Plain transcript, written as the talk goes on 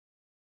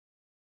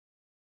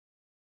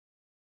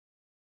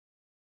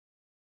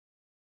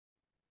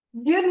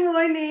Good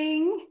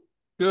morning.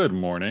 Good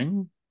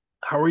morning.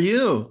 How are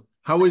you?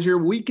 How was your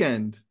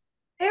weekend?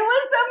 It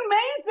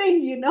was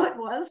amazing. It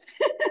was.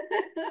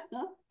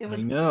 It I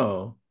was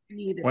know. What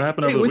needed.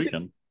 happened Wait, over the was it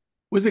weekend?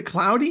 was it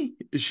cloudy?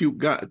 She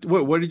got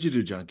what did you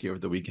do, Junkie, over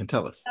the weekend?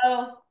 Tell us.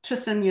 Oh,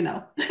 Tristan,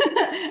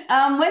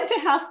 went to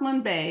Half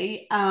Moon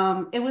Bay.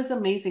 It was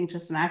amazing,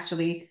 Tristan,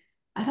 actually.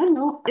 I don't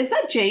know. Is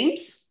that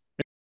James?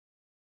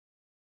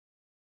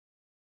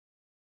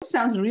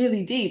 Sounds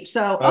really deep.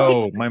 So, okay,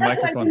 Oh, my that's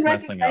who I didn't microphone's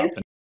messing up.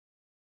 recognize.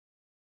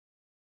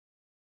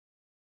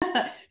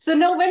 So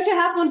no, went to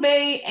Half Moon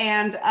Bay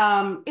and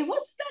it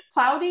wasn't that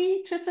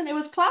cloudy, Tristan. It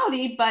was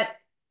cloudy, but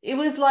it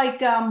was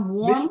like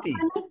warm, Misty.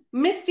 kind of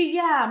misty,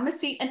 yeah,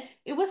 misty, and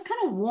it was kind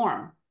of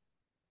warm.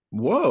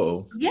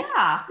 Whoa.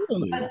 Yeah.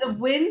 Really? But the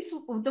wind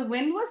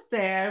was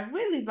there,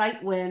 really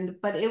light wind,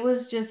 but it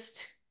was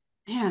just,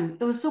 man,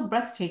 it was so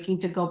breathtaking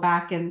to go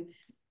back and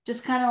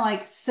just kind of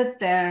like sit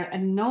there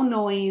and no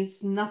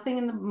noise, nothing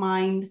in the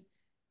mind,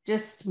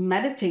 just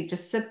meditate,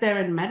 just sit there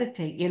and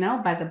meditate,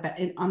 by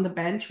the on the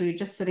bench where you're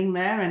just sitting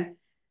there and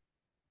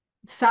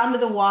sound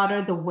of the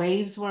water, the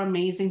waves were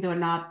amazing. They were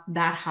not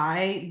that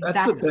high.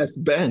 That's the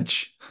best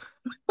bench.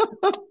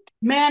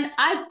 Man,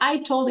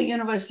 I told the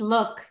universe,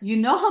 look, you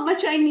know how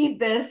much I need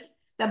this.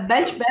 The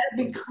bench better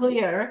be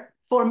clear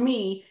for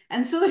me.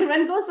 And so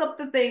Hiren goes up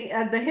the thing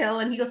at the hill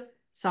and he goes,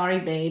 sorry,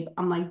 babe.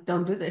 I'm like,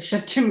 don't do this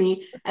shit to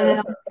me. And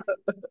then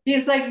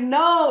he's like,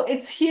 no,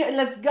 it's here.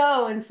 Let's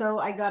go. And so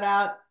I got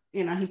out.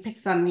 He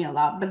picks on me a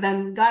lot, but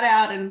then got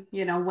out and,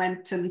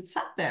 went and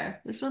sat there.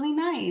 It was really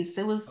nice.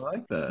 It I was,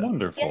 like that. yeah.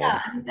 Wonderful.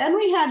 And then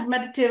we had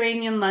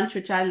Mediterranean lunch,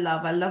 which I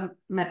love. I love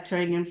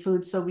Mediterranean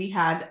food. So we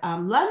had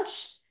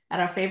lunch at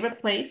our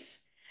favorite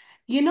place.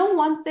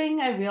 One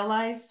thing I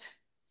realized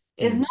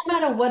is Mm. no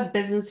matter what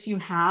business you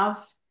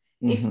have,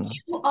 if Hmm.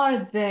 you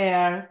are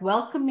there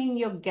welcoming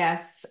your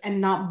guests and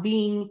not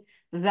being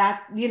at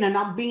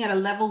a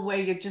level where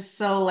you're just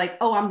so like,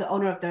 oh, I'm the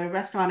owner of the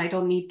restaurant. I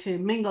don't need to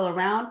mingle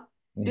around.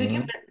 Dude,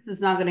 your Hmm. business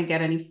is not going to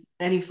get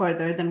any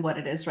further than what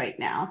it is right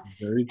now.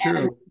 Very And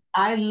true.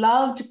 I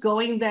loved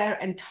going there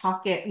and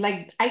talking.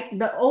 Like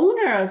the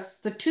owners,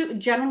 the two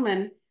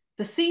gentlemen,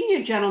 the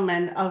senior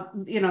gentlemen of,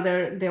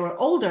 they were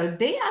older.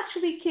 They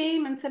actually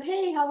came and said,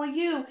 "Hey, how are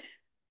you?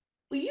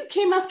 Well, you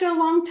came after a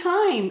long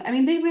time. I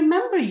mean, they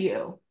remember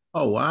you."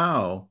 Oh,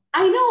 wow.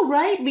 I know,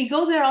 right? We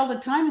go there all the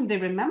time and they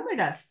remembered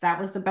us.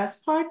 That was the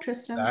best part,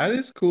 Tristan. That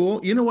is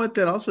cool. You know what?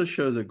 That also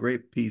shows a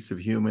great piece of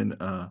human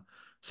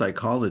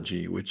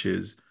psychology, which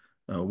is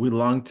we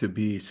long to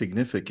be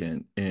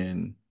significant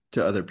in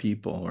to other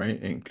people, right?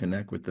 And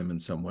connect with them in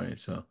some way.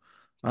 So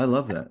I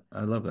love that.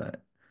 I love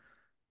that.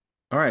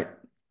 All right,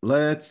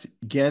 let's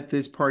get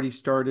this party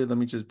started. Let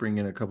me just bring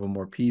in a couple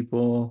more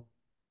people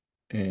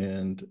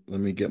and let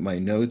me get my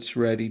notes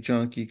ready,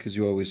 Junkie, because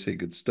you always say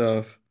good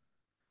stuff.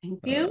 Thank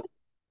Uh, you.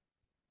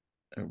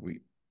 are we,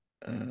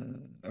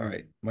 all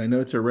right, my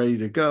notes are ready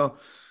to go.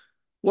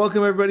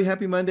 Welcome, everybody.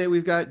 Happy Monday.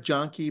 We've got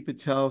Janki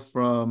Patel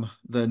from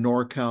the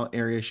NorCal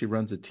area. She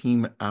runs a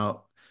team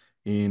out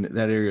in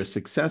that area, a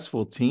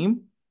successful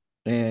team.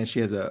 And she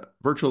has a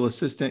virtual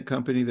assistant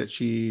company that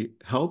she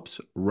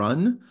helps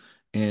run.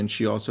 And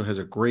she also has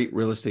a great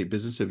real estate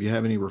business. So if you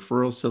have any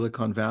referrals,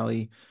 Silicon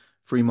Valley,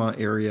 Fremont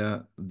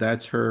area,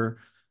 that's her.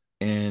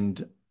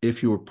 And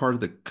if you were part of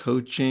the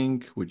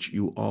coaching, which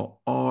you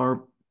all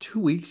are 2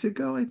 weeks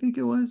ago, I think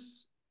it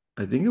was.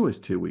 I think it was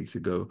 2 weeks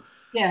ago.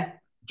 Yeah.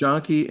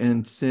 Jonky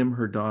and Sim,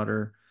 her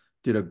daughter,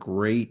 did a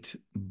great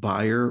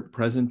buyer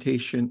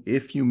presentation.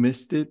 If you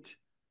missed it,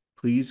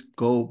 please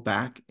go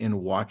back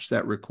and watch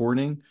that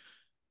recording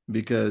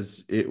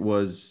because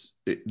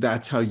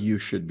that's how you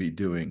should be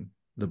doing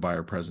the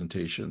buyer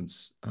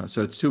presentations.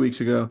 So it's 2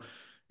 weeks ago.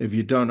 If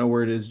you don't know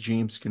where it is,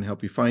 James can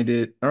help you find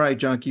it. All right,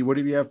 Jonky, what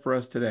do you have for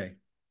us today?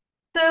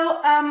 So,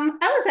 I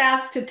was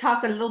asked to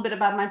talk a little bit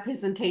about my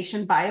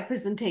presentation, buyer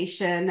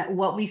presentation,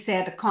 what we say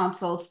at the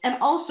consults,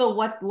 and also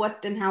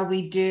what and how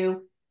we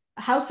do,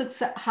 how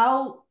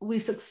we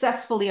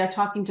successfully are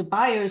talking to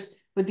buyers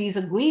with these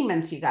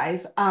agreements, you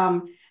guys.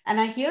 And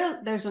I hear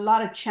there's a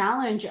lot of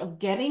challenge of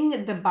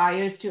getting the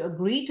buyers to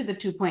agree to the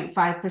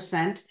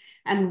 2.5%.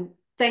 And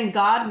thank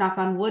God, knock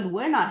on wood,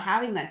 we're not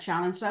having that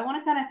challenge. So I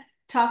want to kind of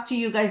talk to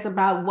you guys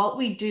about what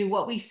we do,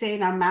 what we say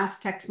in our mass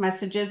text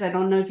messages. I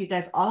don't know if you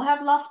guys all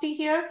have Lofty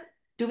here.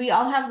 Do we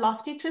all have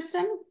Lofty,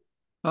 Tristan?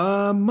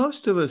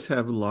 Most of us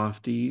have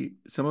Lofty.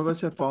 Some of us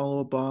have Follow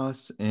a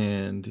Boss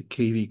and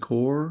KV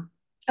Core.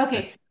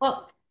 Okay,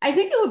 well, I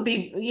think it would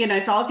be,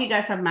 if all of you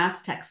guys have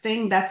mass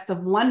texting, that's the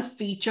one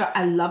feature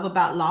I love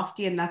about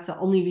Lofty, and that's the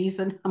only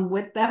reason I'm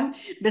with them.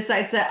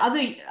 Besides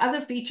the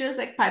other features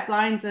like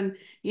pipelines and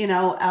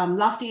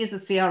Lofty is a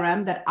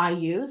CRM that I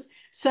use.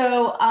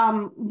 So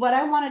what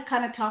I want to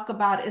kind of talk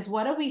about is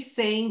what are we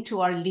saying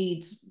to our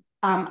leads?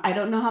 I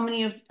don't know how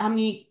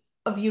many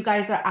of you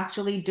guys are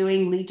actually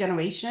doing lead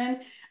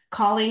generation,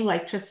 calling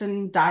like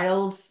Tristan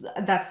dials.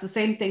 That's the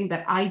same thing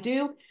that I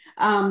do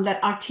that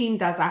our team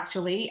does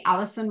actually.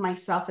 Allison,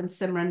 myself, and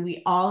Simran,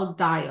 we all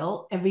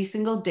dial every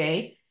single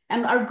day.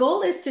 And our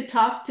goal is to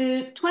talk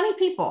to 20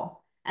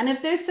 people. And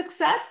if there's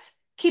success,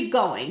 keep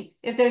going.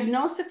 If there's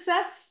no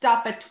success,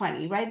 stop at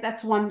 20, right?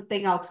 That's one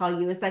thing I'll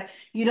tell you is that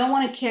you don't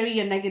want to carry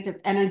your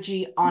negative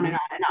energy on and on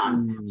and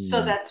on.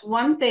 So Mm. that's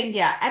one thing.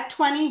 Yeah. At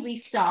 20, we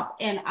stop.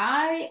 And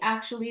I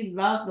actually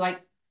love,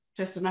 like,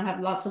 Tristan, I have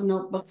lots of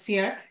notebooks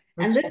here.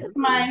 And That's this is good.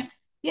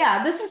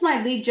 this is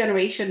my lead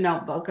generation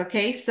notebook.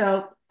 Okay.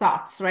 So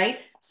thoughts, right?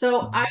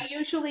 So I Mhm.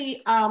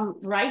 usually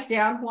write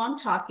down who I'm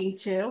talking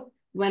to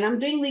when I'm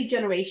doing lead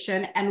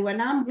generation and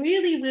when I'm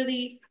really,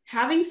 really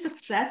having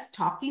success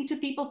talking to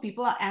people,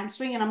 people are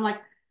answering, and I'm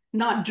like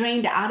not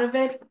drained out of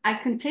it. I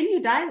continue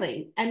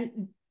dialing.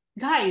 And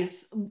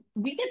guys,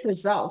 we get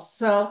results.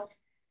 So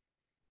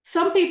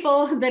some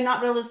people, they're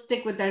not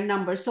realistic with their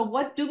numbers. So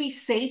what do we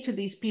say to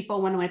these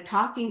people when we're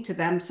talking to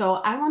them? So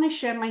I want to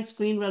share my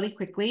screen really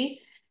quickly.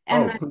 Oh,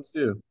 And please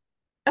do.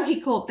 okay,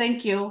 cool.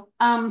 Thank you.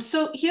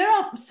 So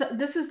so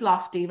this is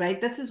Lofty,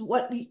 right? This is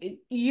what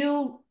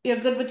you're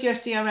good with your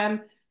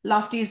CRM.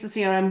 Lofty is the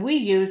CRM we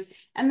use.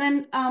 And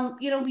then,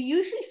 we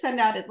usually send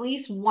out at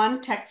least one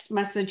text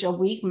message a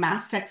week,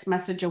 mass text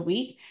message a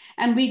week,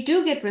 and we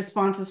do get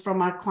responses from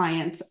our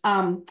clients.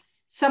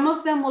 Some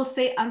of them will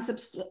say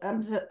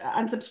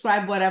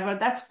unsubscribe, whatever.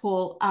 That's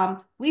cool.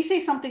 We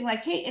say something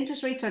like, "Hey,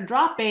 interest rates are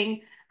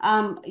dropping."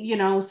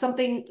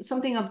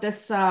 Something of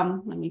this.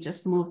 Let me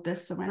just move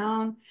this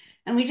around.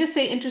 And we just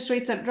say interest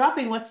rates are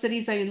dropping. What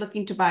cities are you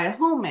looking to buy a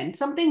home in?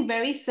 Something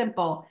very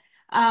simple.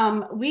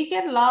 We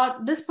get a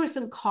lot. This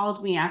person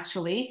called me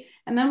actually,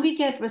 and then we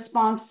get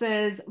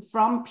responses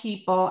from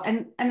people.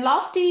 And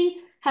Lofty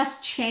has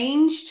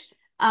changed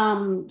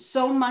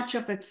so much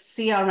of its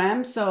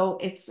CRM, so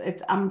it's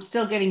I'm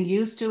still getting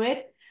used to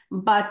it.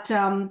 But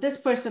this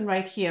person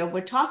right here,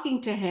 we're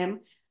talking to him.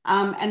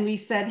 And we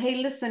said,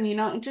 hey, listen,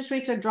 interest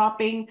rates are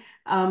dropping.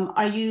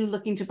 Are you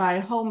looking to buy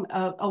a home?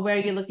 Or where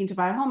are you looking to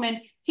buy a home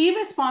in? He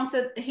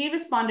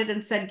responded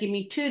and said, give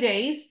me 2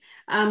 days.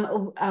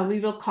 We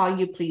will call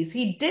you, please.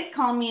 He did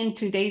call me in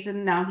 2 days,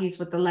 and now he's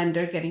with the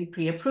lender getting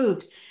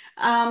pre-approved.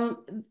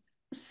 Um,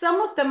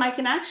 some of them I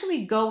can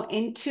actually go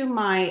into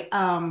my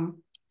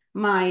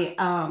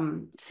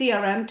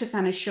CRM to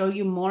kind of show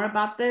you more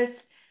about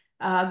this.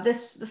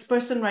 This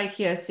person right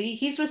here, see,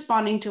 he's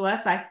responding to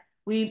us.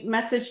 We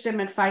messaged him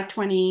at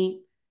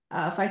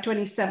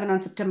 5:27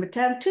 on September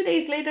 10th. 2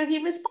 days later, he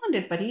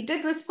responded, but he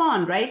did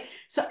respond, right?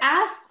 So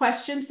ask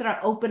questions that are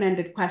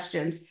open-ended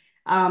questions.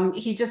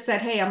 He just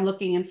said, hey, I'm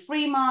looking in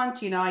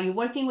Fremont. Are you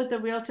working with a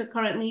realtor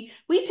currently?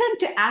 We tend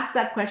to ask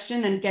that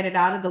question and get it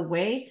out of the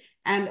way.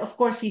 And of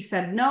course, he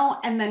said no.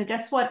 And then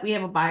guess what? We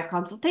have a buyer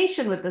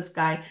consultation with this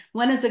guy.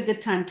 When is a good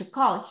time to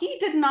call? He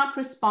did not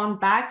respond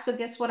back. So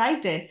guess what I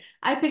did?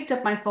 I picked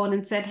up my phone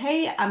and said,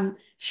 hey, I'm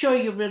sure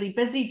you're really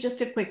busy.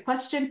 Just a quick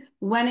question.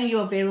 When are you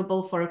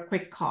available for a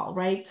quick call,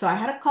 right? So I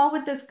had a call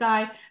with this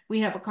guy.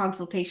 We have a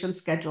consultation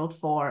scheduled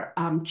for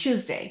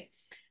Tuesday.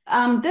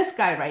 This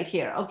guy right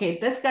here. Okay,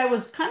 this guy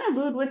was kind of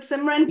rude with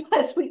Simran,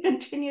 but we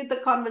continued the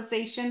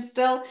conversation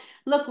still.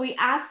 Look, we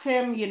asked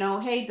him,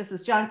 hey, this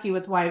is Janki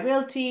with Y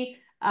Realty.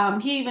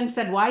 He even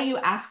said, why are you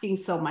asking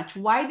so much?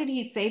 Why did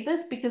he say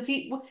this? Because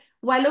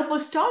Ylopo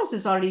Stars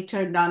is already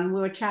turned on. We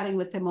were chatting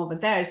with him over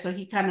there, so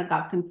he kind of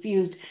got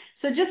confused.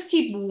 So just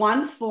keep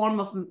one form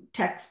of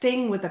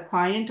texting with a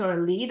client or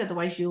a lead,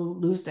 otherwise you'll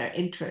lose their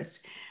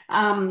interest.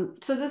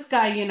 So this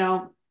guy,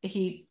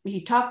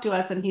 he talked to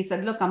us and he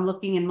said, look, I'm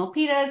looking in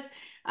Milpitas.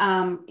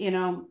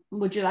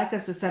 Would you like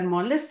us to send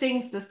more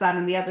listings, this, that,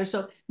 and the other?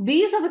 So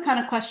these are the kind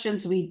of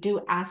questions we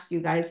do ask you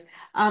guys.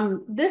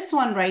 This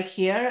one right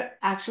here,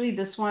 actually,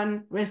 this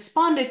one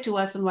responded to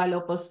us in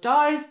Ylopo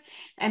Stars.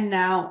 And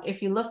now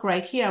if you look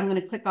right here, I'm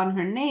going to click on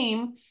her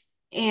name.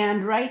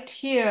 And right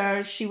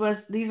here,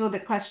 these were the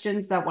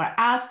questions that were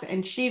asked,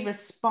 and she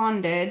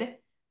responded.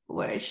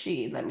 Where is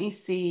she? Let me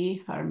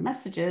see her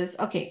messages.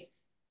 Okay.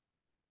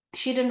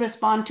 She didn't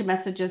respond to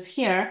messages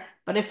here,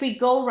 but if we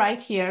go right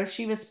here,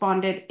 she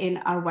responded in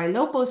our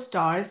Ylopo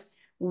Stars,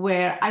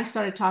 where I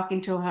started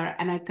talking to her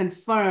and I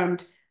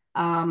confirmed,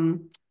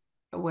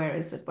 where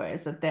is it? Where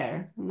is it?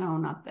 There. No,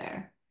 not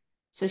there.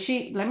 So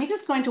let me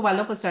just go into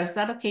Ylopo Stars. Is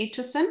that okay,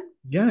 Tristan?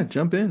 Yeah,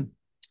 jump in.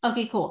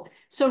 Okay, cool.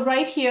 So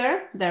right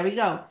here, there we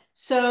go.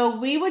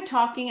 So we were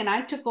talking and I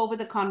took over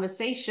the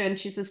conversation.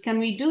 She says, can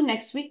we do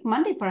next week,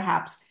 Monday,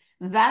 perhaps?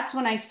 That's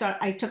when I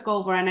took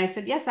over and I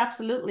said, yes,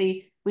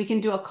 absolutely. We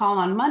can do a call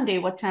on Monday.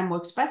 What time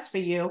works best for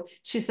you?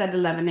 She said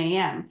 11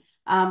 a.m.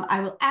 I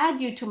will add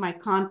you to my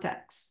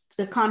contacts.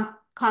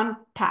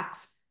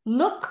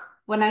 Look,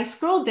 when I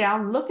scroll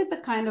down, look at the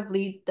kind of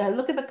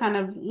look at the kind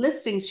of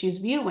listings she's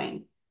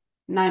viewing.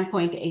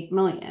 9.8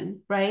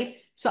 million, right?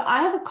 So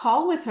I have a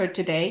call with her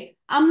today.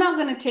 I'm not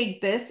going to take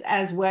this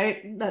as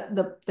where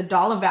the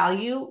dollar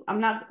value.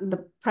 I'm not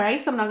the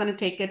price. I'm not going to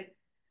take it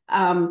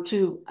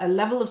to a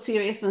level of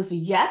seriousness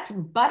yet,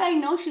 but I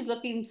know she's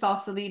looking in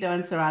Sausalito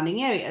and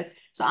surrounding areas.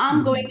 So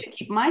I'm going Mhm. to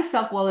keep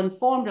myself well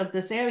informed of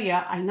this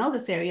area. I know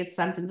this area. It's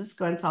San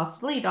Francisco and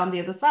Sausalito on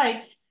the other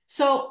side.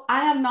 So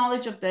I have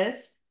knowledge of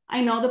this.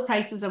 I know the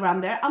prices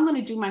around there. I'm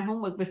going to do my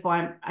homework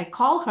before I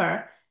call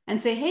her and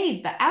say,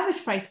 hey, the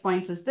average price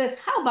point is this.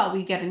 How about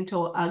we get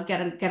into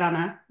get on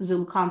a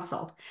Zoom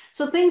consult?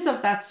 So things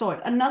of that sort.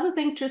 Another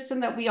thing, Tristan,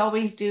 that we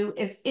always do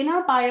is in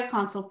our buyer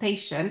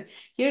consultation.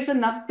 Here's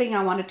another thing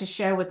I wanted to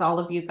share with all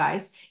of you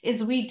guys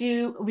is we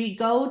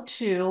go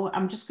to,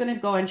 I'm just going to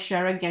go and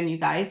share again, you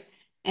guys.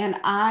 And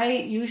I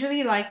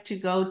usually like to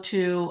go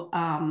to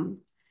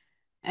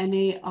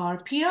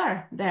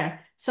NARPR there.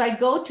 So I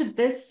go to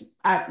this,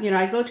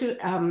 I go to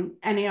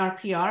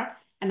NARPR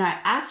and I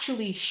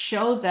actually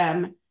show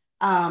them,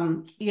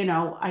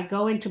 I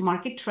go into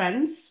market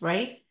trends,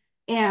 right?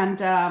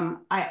 And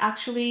I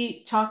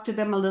actually talk to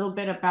them a little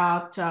bit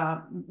about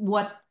how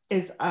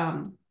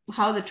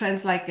the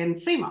trends like in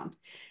Fremont.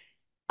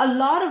 A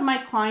lot of my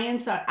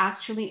clients are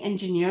actually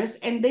engineers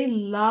and they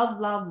love,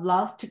 love,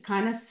 love to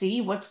kind of see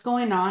what's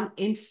going on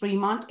in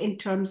Fremont in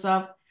terms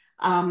of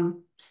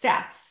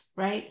stats,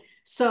 right?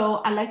 So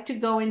I like to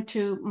go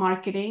into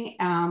marketing.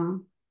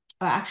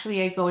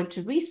 Actually, I go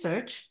into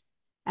research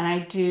and I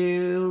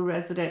do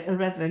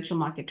residential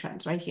market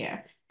trends right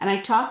here. And I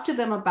talk to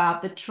them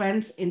about the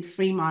trends in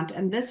Fremont.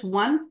 And this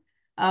one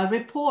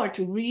report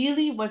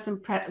really was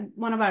impressed.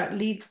 One of our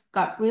leads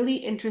got really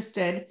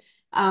interested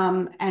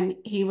and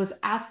he was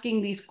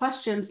asking these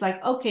questions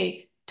like,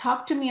 okay,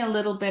 talk to me a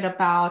little bit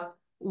about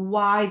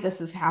why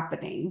this is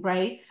happening,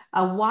 right?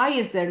 Why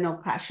is there no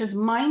crash? His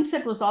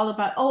mindset was all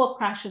about, oh, a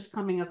crash is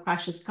coming, a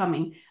crash is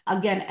coming.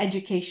 Again,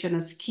 education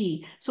is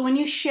key. So when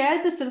you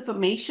share this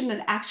information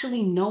and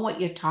actually know what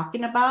you're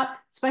talking about,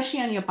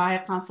 especially on your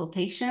buyer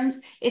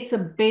consultations, it's a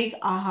big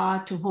aha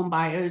to home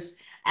buyers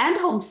and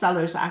home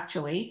sellers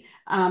actually,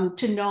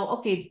 to know,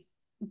 okay,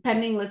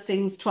 pending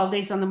listings, 12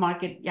 days on the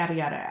market, yada,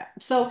 yada.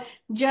 So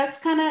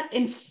just kind of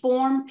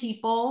inform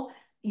people.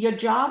 Your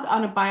job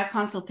on a buyer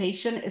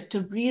consultation is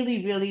to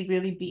really, really,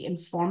 really be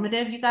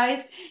informative, you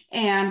guys,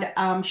 and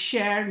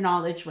share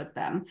knowledge with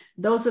them.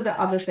 Those are the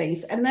other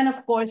things. And then,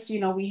 of course,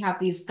 we have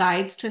these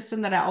guides,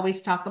 Tristan, that I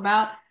always talk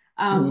about.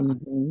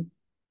 Mhm.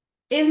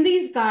 In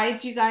these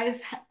guides, you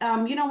guys,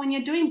 when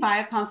you're doing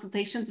buyer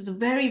consultations, it's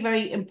very,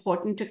 very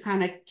important to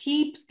kind of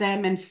keep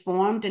them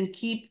informed and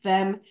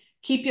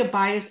keep your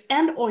buyers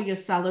and or your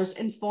sellers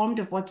informed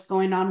of what's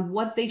going on,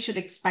 what they should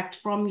expect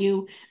from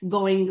you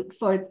going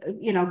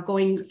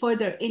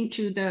further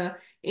into the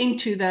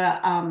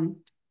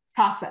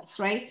process,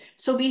 right?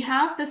 So we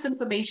have this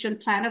information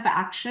plan of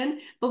action,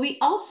 but we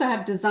also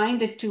have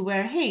designed it to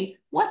where, hey,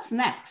 what's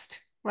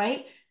next,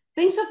 right?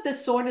 Things of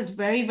this sort is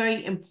very,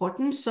 very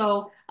important.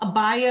 So a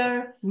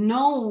buyer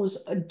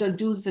knows the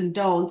do's and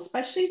don'ts,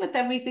 especially with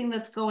everything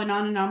that's going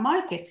on in our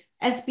market.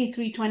 SB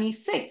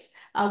 326,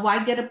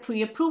 why get a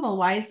pre-approval?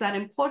 Why is that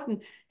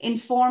important?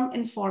 Inform,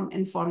 inform,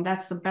 inform.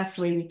 That's the best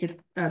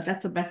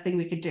that's the best thing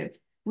we could do.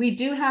 We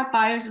do have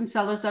buyers and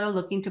sellers that are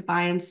looking to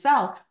buy and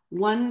sell.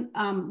 One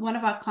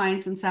of our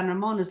clients in San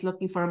Ramon is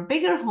looking for a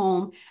bigger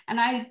home. And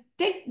I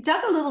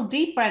dug a little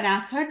deeper and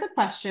asked her the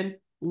question,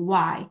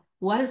 why?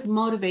 What is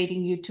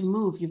motivating you to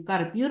move? You've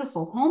got a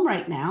beautiful home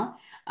right now.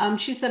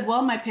 She said,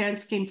 well, my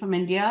parents came from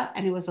India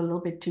and it was a little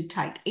bit too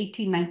tight,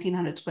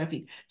 1900 square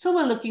feet. So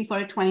we're looking for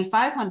a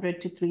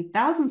 2,500 to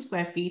 3,000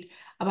 square feet,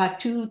 about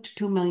 2 to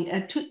 2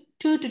 million, 2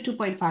 to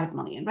 2.5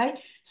 million, right?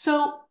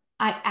 So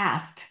I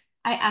asked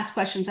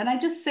questions and I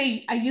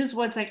use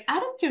words like,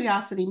 out of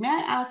curiosity, may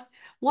I ask,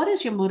 what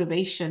is your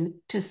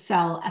motivation to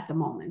sell at the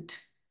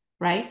moment,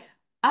 right?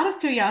 Out of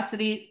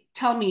curiosity,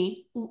 tell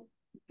me,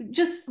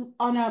 just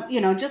on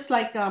a, just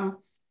like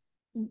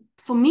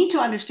for me to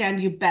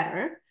understand you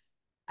better,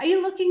 are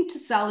you looking to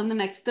sell in the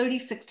next 30,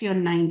 60, or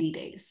 90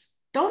 days?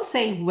 Don't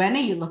say, when are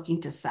you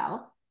looking to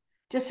sell?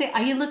 Just say,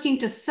 are you looking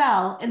to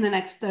sell in the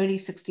next 30,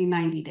 60,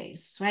 90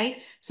 days, right?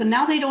 So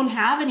now they don't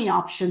have any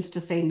options to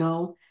say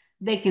no.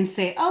 They can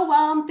say, oh,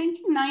 well, I'm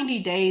thinking 90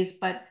 days,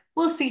 but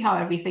we'll see how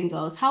everything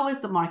goes. How is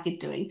the market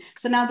doing?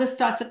 So now this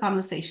starts a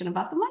conversation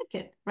about the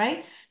market,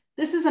 right?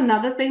 This is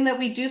another thing that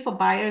we do for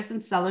buyers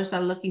and sellers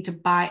that are looking to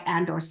buy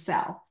and or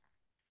sell.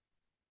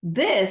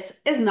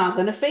 This is not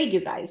going to fade, you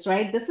guys,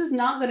 right? This is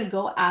not going to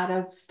go out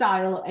of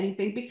style or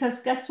anything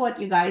because guess what,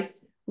 you guys?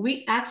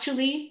 We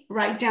actually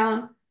write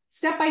down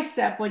step by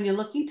step when you're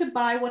looking to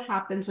buy, what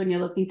happens when you're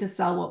looking to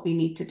sell, what we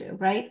need to do,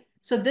 right?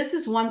 So this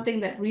is one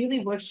thing that really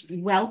works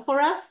well for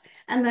us.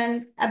 And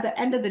then at the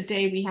end of the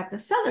day, we have the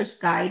seller's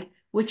guide,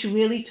 which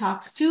really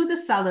talks to the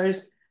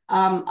sellers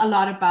a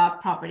lot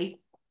about property.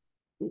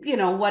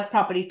 What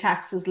property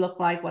taxes look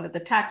like, what are the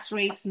tax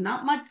rates,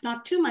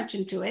 not too much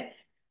into it.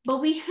 But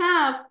we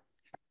have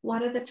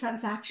what are the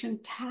transaction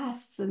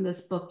tasks in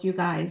this book, you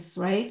guys,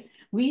 right?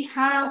 We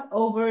have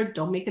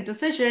don't make a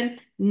decision,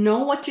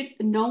 know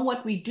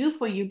what we do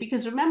for you,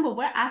 because remember,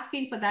 we're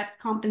asking for that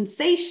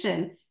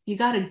compensation. You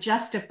got to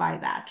justify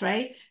that,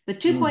 right? The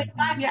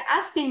 2.5, you're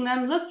asking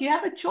them, look, you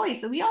have a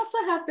choice. And we also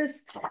have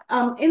this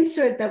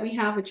insert that we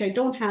have, which I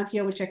don't have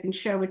here, which I can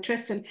share with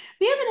Tristan.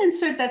 We have an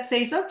insert that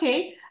says,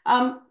 okay,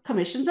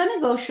 commissions are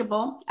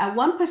negotiable. At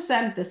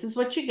 1%, this is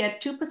what you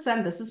get.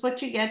 2%, this is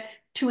what you get.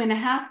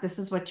 2.5%, this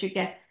is what you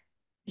get.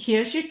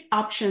 Here's your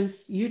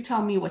options. You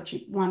tell me what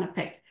you want to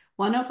pick.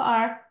 One of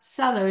our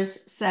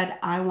sellers said,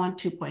 I want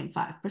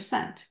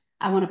 2.5%.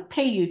 I want to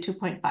pay you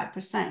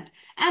 2.5%.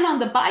 And on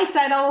the buy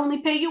side, I'll only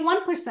pay you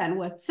 1%.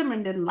 What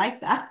Simran didn't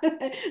like that.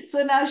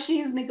 So now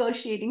she's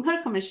negotiating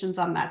her commissions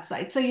on that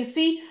side. So you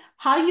see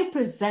how you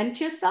present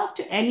yourself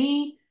to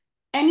any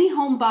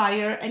home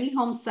buyer, any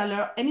home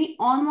seller, any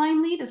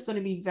online lead is going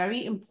to be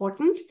very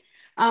important.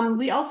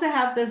 We also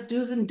have this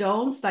do's and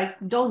don'ts, like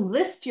don't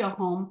list your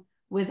home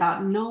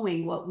without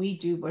knowing what we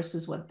do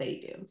versus what they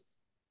do,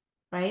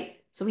 right?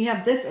 So we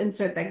have this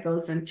insert that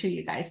goes into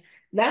you guys.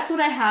 That's what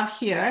I have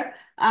here.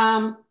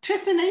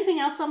 Tristan, anything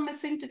else I'm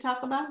missing to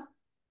talk about?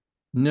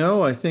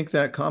 No, I think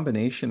that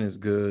combination is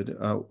good.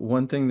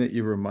 One thing that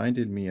you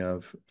reminded me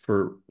of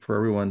for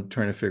everyone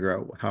trying to figure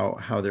out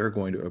how they're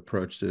going to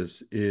approach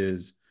this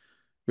is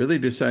really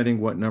deciding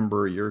what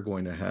number you're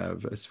going to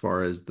have as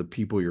far as the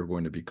people you're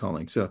going to be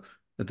calling. So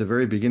at the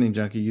very beginning,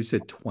 Junkie, you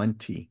said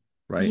 20,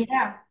 right?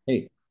 Yeah.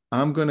 Hey,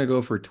 I'm going to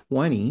go for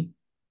 20.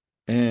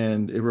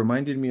 And it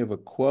reminded me of a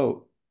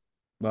quote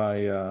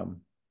by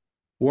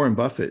Warren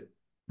Buffett,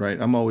 right?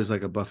 I'm always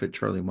like a Buffett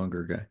Charlie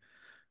Munger guy.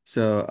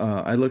 So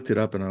I looked it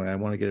up and I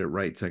want to get it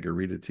right so I can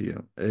read it to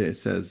you. It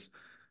says,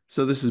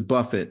 so this is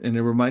Buffett, and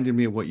it reminded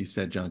me of what you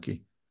said,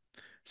 Junkie.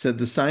 Said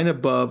the sign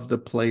above the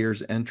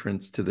player's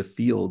entrance to the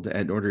field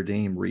at Notre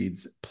Dame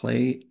reads,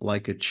 "Play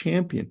like a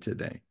champion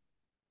today."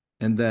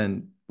 And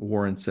then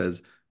Warren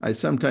says, I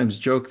sometimes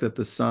joke that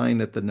the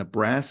sign at the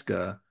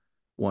Nebraska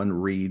one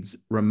reads,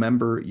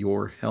 "Remember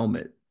your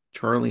helmet."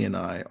 Charlie and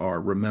I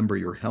are remember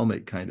your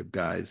helmet kind of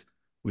guys.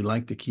 We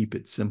like to keep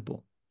it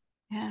simple.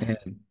 Yeah.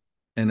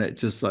 And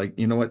it's just like,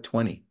 you know what,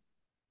 20.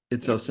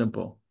 It's Yeah. so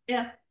simple.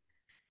 Yeah.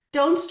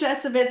 Don't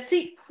stress a bit.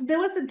 See, there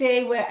was a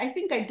day where I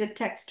think I did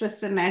text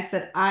Tristan and I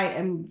said, I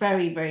am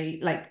very, very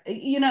like,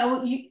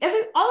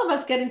 all of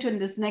us get into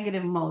this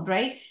negative mode,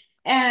 right?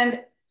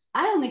 And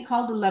I only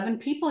called 11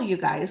 people, you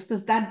guys,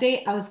 because that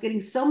day I was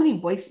getting so many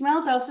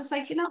voicemails. I was just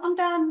like, I'm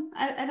done.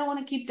 I don't want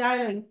to keep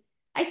dialing.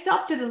 I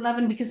stopped at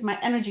 11 because my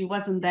energy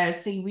wasn't there.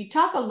 See, we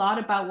talk a lot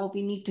about what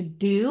we need to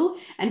do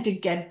and to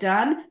get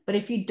done. But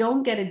if you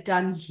don't get it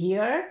done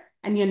here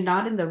and you're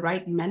not in the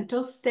right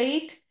mental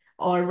state,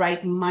 or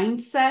right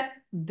mindset,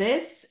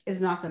 this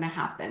is not going to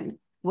happen.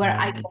 Where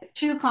I No. get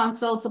two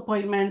consults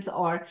appointments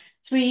or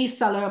three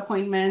seller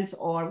appointments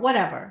or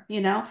whatever,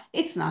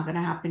 it's not going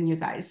to happen, you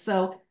guys.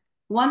 So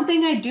one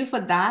thing I do for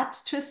that,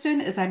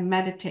 Tristan, is I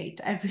meditate.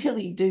 I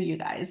really do, you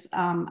guys.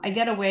 I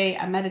get away,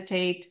 I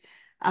meditate,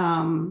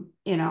 and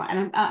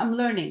I'm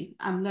learning.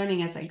 I'm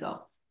learning as I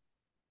go.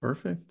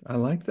 Perfect. I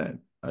like that.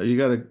 You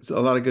got a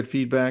lot of good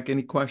feedback.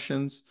 Any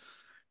questions,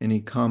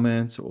 any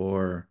comments,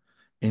 or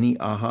any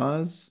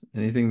ahas?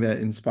 Anything that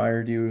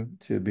inspired you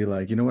to be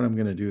like, you know what, I'm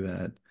going to do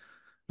that?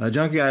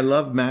 Junkie, I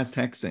love mass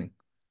texting.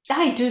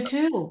 I do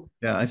too.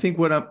 Yeah, I think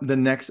what I'm the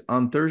next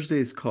on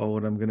Thursday's call,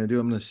 what I'm going to do,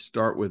 I'm going to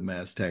start with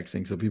mass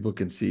texting so people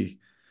can see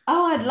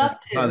Oh, I'd love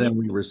how to. then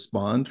we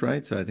respond,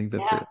 right? So I think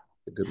that's Yeah.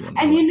 a good one.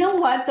 I And like. you know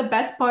what? The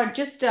best part,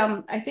 just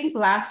I think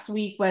last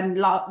week when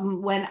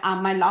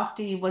my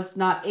lofty was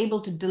not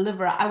able to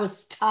deliver, I was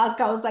stuck.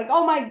 I was like,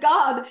 oh my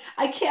God,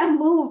 I can't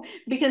move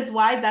because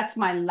why? That's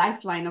my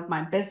lifeline of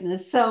my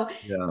business. So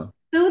Yeah.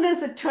 soon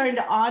as it turned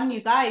on, you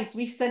guys,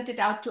 we sent it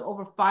out to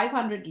over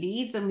 500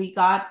 leads and we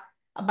got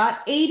about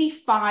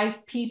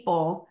 85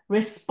 people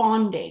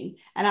responding.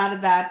 And out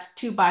of that,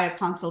 two buyer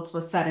consults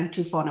were set and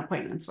two phone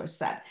appointments were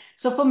set.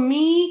 So for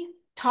me,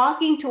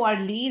 talking to our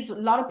leads, a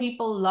lot of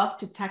people love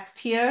to text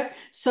here.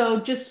 So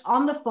just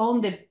on the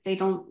phone, they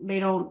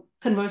don't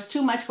converse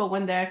too much, but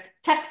when they're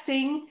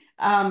texting,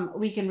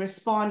 we can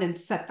respond and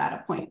set that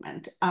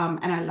appointment.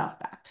 And I love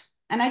that.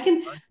 And I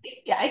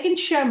can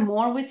share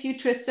more with you,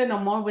 Tristan, or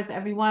more with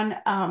everyone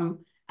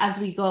as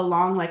we go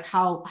along, like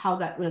how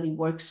that really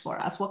works for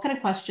us. What kind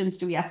of questions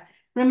do we ask?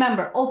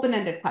 Remember,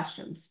 open-ended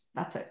questions.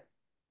 That's it.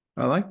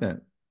 I like that.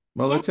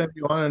 Well, Yeah, let's have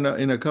you on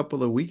in a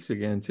couple of weeks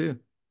again, too.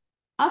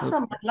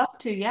 awesome. Okay. I'd love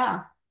to.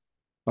 Yeah.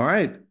 All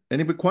right.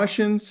 Any big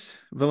questions?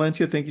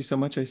 Valencia, thank you so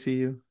much. I see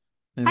you.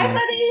 And Hi,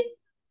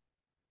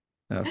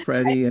 Freddie.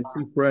 Freddie, I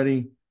see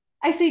Freddie.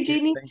 I see Yeah,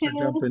 Jeannie thanks for too.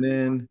 jumping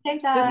in. Hey,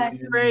 This guys. is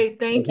And great.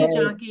 Thank you, okay.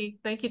 Junkie.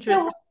 Thank you, You're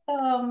Tristan.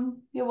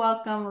 welcome. You're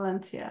welcome,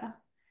 Valencia.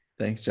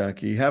 Thanks,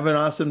 Junkie. Have an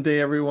awesome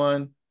day,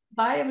 everyone.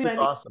 Bye, It was everybody.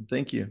 awesome.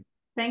 Thank you.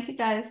 Thank you,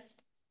 guys.